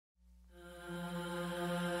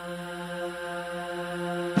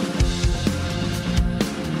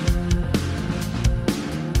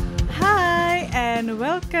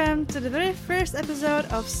welcome to the very first episode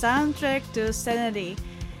of Soundtrack to Sanity.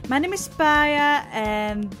 My name is Paya,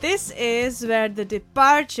 and this is where the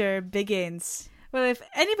departure begins. Well, if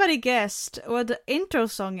anybody guessed what the intro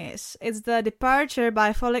song is, it's The Departure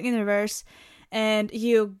by Falling in Reverse, and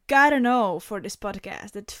you gotta know for this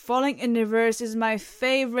podcast that Falling in Reverse is my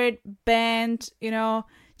favorite band,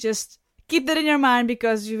 just keep that in your mind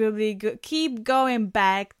because you will be keep going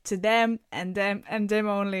back to them and them and them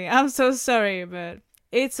only. I'm so sorry, but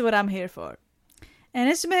it's what I'm here for. And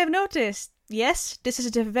as you may have noticed, yes, this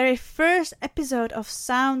is the very first episode of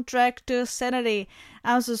Soundtrack to Sanity.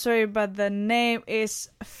 I'm so sorry, but the name is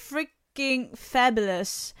freaking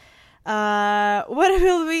fabulous. What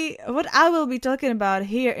I will be talking about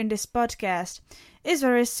here in this podcast is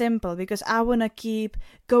very simple because I want to keep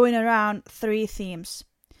going around three themes,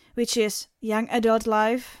 which is young adult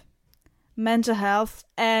life, mental health,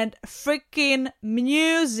 and freaking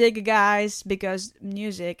music, guys, because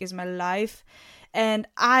music is my life. And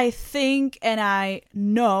I think and I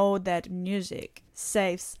know that music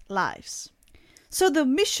saves lives. So the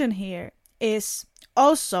mission here is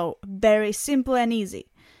also very simple and easy.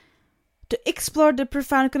 To explore the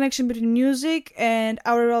profound connection between music and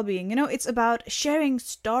our well-being. It's about sharing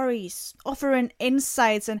stories, offering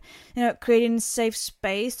insights, and creating a safe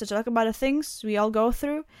space to talk about the things we all go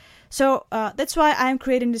through. So that's why I'm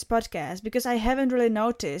creating this podcast, because I haven't really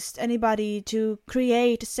noticed anybody to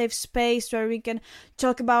create a safe space where we can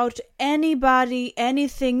talk about anybody,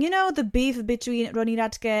 anything. The beef between Ronnie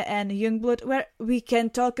Radke and Youngblood, where we can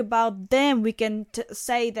talk about them. We can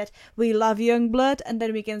say that we love Youngblood, and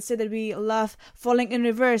then we can say that we love Falling in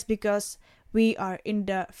Reverse because we are in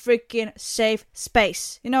the freaking safe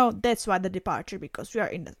space. That's why the departure, because we are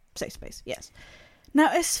in the safe space, yes. Now,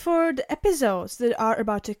 as for the episodes that are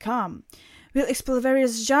about to come, we'll explore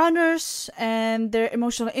various genres and their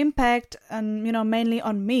emotional impact, and mainly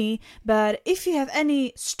on me. But if you have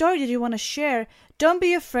any story that you want to share, don't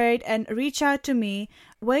be afraid and reach out to me.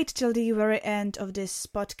 Wait till the very end of this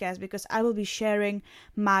podcast because I will be sharing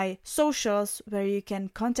my socials where you can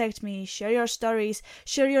contact me, share your stories,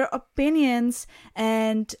 share your opinions,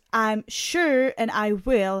 and I'm sure and I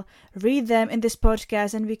will read them in this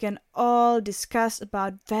podcast and we can all discuss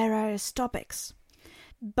about various topics.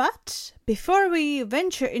 But before we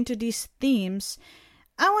venture into these themes,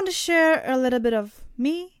 I want to share a little bit of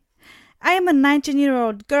me. I am a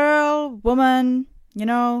 19-year-old girl, woman,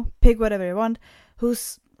 pick whatever you want,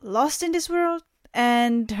 who's lost in this world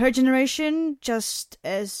and her generation, just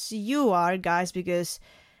as you are, guys, because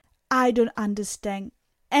I don't understand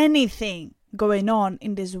anything going on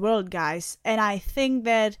in this world, guys, and I think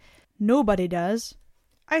that nobody does.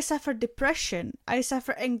 I suffer depression, I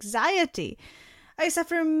suffer anxiety, I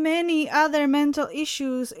suffer many other mental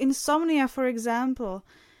issues, insomnia, for example,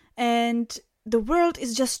 and the world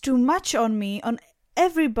is just too much on me, on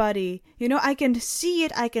everybody. I can see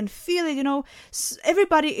it, I can feel it.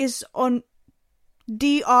 Everybody is on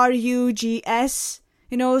drugs.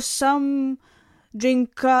 Some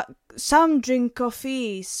drink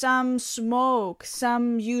coffee, some smoke,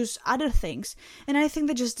 some use other things, and I think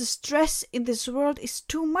that just the stress in this world is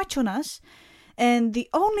too much on us. And the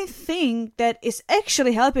only thing that is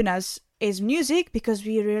actually helping us is music, because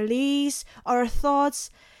we release our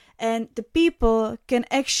thoughts and the people can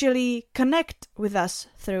actually connect with us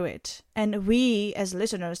through it. And we, as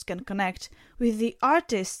listeners, can connect with the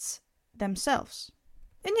artists themselves.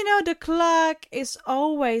 And the clock is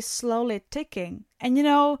always slowly ticking. And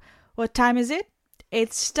what time is it?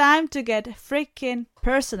 It's time to get freaking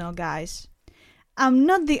personal, guys. I'm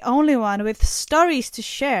not the only one with stories to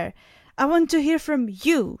share. I want to hear from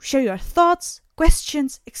you. Share your thoughts,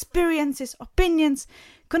 questions, experiences, opinions.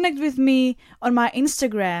 Connect with me on my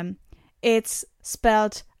Instagram. It's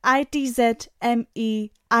spelled ITZME_PAYA.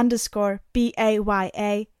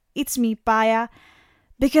 It's me, Paya.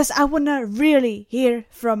 Because I want to really hear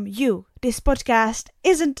from you. This podcast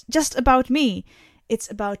isn't just about me. It's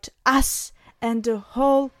about us and the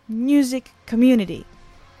whole music community.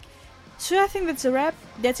 So I think that's a wrap.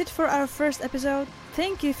 That's it for our first episode.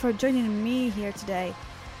 Thank you for joining me here today.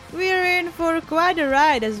 We're in for quite a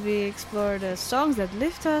ride as we explore the songs that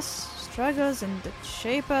lift us, struggles and that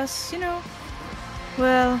shape us,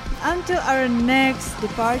 Well, until our next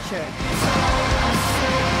departure.